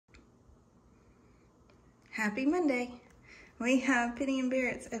Happy Monday. We have Penny and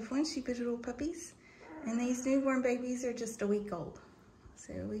Barrett's F1 Sheepadoodle puppies, and these newborn babies are just a week old.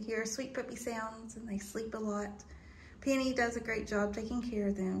 So we hear sweet puppy sounds and they sleep a lot. Penny does a great job taking care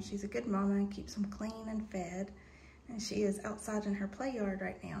of them. She's a good mama and keeps them clean and fed. And she is outside in her play yard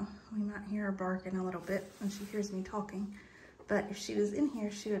right now. We might hear her barking a little bit when she hears me talking. But if she was in here,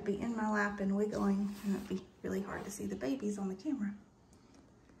 she would be in my lap and wiggling, and it'd be really hard to see the babies on the camera.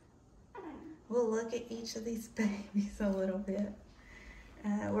 We'll look at each of these babies a little bit.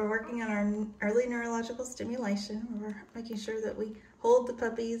 We're working on our early neurological stimulation. We're making sure that we hold the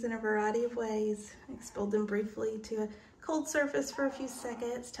puppies in a variety of ways, expose them briefly to a cold surface for a few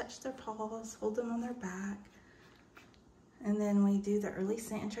seconds, touch their paws, hold them on their back. And then we do the early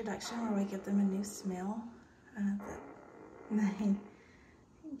scent introduction where we give them a new smell that they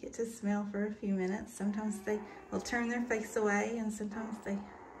get to smell for a few minutes. Sometimes they will turn their face away, and sometimes they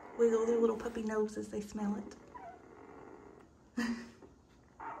wiggle their little puppy nose as they smell it.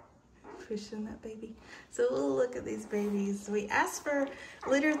 Pushing that baby. So we'll look at these babies. We asked for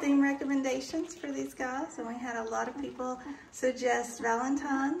litter theme recommendations for these guys, and we had a lot of people suggest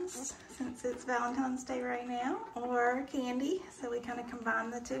Valentine's, since it's Valentine's Day right now, or candy. So we kind of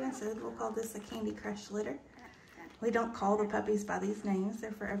combined the two and said we'll call this a Candy Crush litter. We don't call the puppies by these names.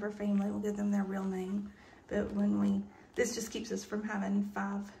 They're forever family. We'll give them their real name. But this just keeps us from having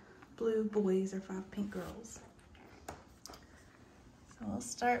 5 blue boys or 5 pink girls. So we'll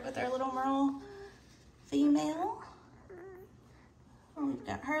start with our little Merle female. We've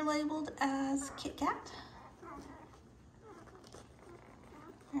got her labeled as Kit Kat.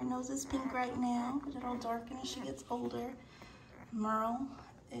 Her nose is pink right now, but it'll darken as she gets older. Merle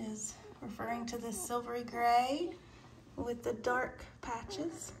is referring to this silvery gray with the dark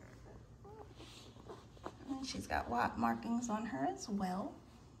patches. And she's got white markings on her as well.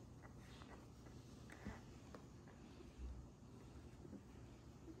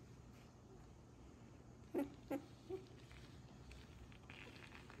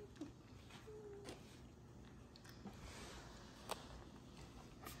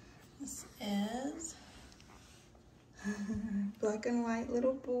 This is black and white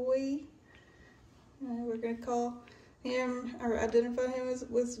little boy. We're going to call him, or identify him as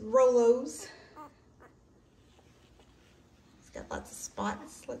Rolos. He's got lots of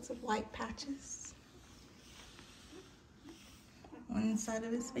spots, lots of white patches. One side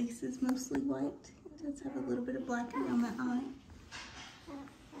of his face is mostly white. He does have a little bit of black around that eye.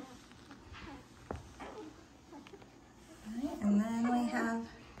 Right, and then we have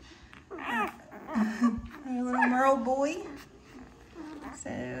our little Merle boy. So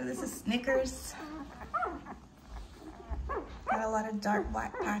this is Snickers. Got a lot of dark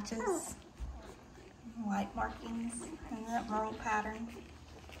black patches, white markings, and that Merle pattern.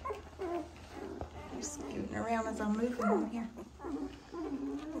 Just scooting around as I'm moving over here.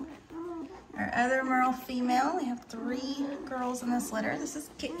 Our other Merle female, we have 3 girls in this litter. This is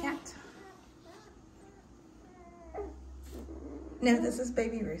Kit Kat. No, this is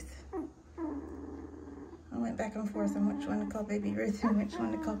Baby Ruth. I went back and forth on which one to call Baby Ruth and which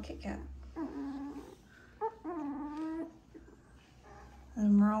one to call Kit Kat. The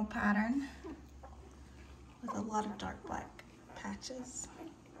Merle pattern with a lot of dark black patches.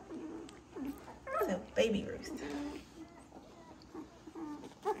 So, Baby Ruth.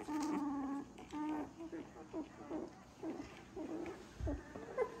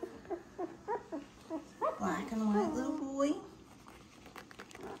 Black and white little boy.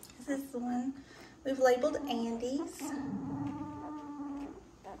 This is the one we've labeled Andy's.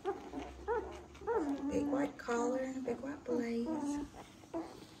 Big white collar and a big white blaze.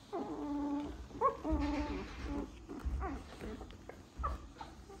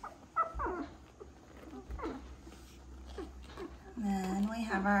 Then we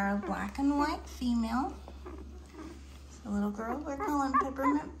have our black and white female. It's a little girl we're calling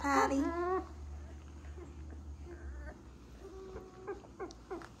Peppermint Patty.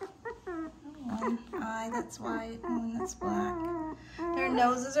 One eye that's white and one that's black. Their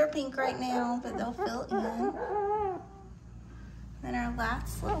noses are pink right now, but they'll fill in. Then our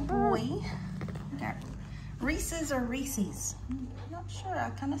last little boy, we got Reese's or Reese's. I'm not sure, I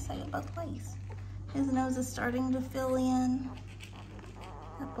kind of say it both ways. His nose is starting to fill in.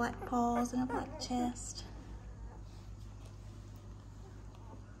 Got black paws and a black chest.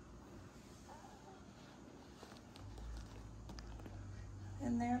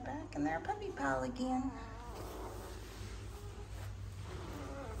 And they're back in their puppy pile again.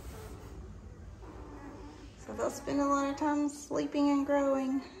 So they'll spend a lot of time sleeping and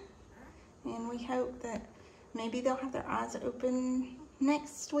growing. And we hope that maybe they'll have their eyes open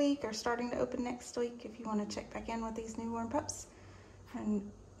next week, or starting to open next week, if you want to check back in with these newborn pups and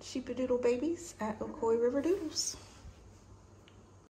sheepadoodle babies at Ocoee River Doodles.